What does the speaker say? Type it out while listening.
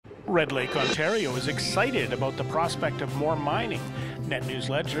Red Lake, Ontario is excited about the prospect of more mining. Net News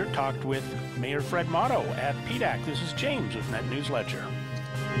Ledger talked with Mayor Fred Mota at PDAC. This is James with Net News Ledger.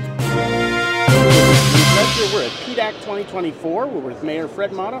 We're at PDAC 2024. We're with Mayor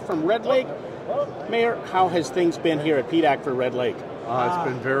Fred Mota from Red Lake. Mayor, how has things been here at PDAC for Red Lake? It's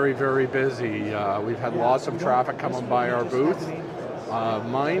been very, very busy. We've had lots of traffic coming by our booth.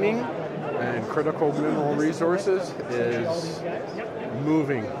 Mining and critical mineral resources is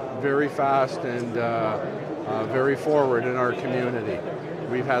moving very fast and very forward in our community.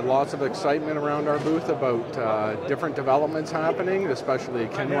 We've had lots of excitement around our booth about different developments happening, especially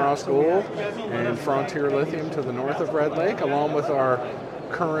Kinross Gold and Frontier Lithium to the north of Red Lake, along with our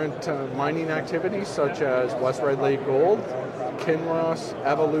current mining activities such as West Red Lake Gold, Kinross,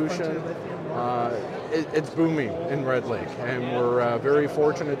 Evolution. It's booming in Red Lake, and we're very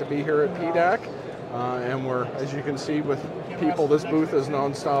fortunate to be here at PDAC. And we're, as you can see with people, this booth is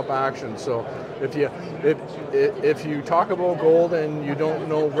non-stop action. So if you talk about gold and you don't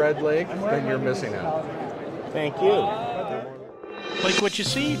know Red Lake, then you're missing out. Thank you. Like what you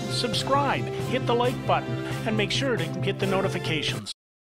see? Subscribe, hit the like button, and make sure to hit the notifications.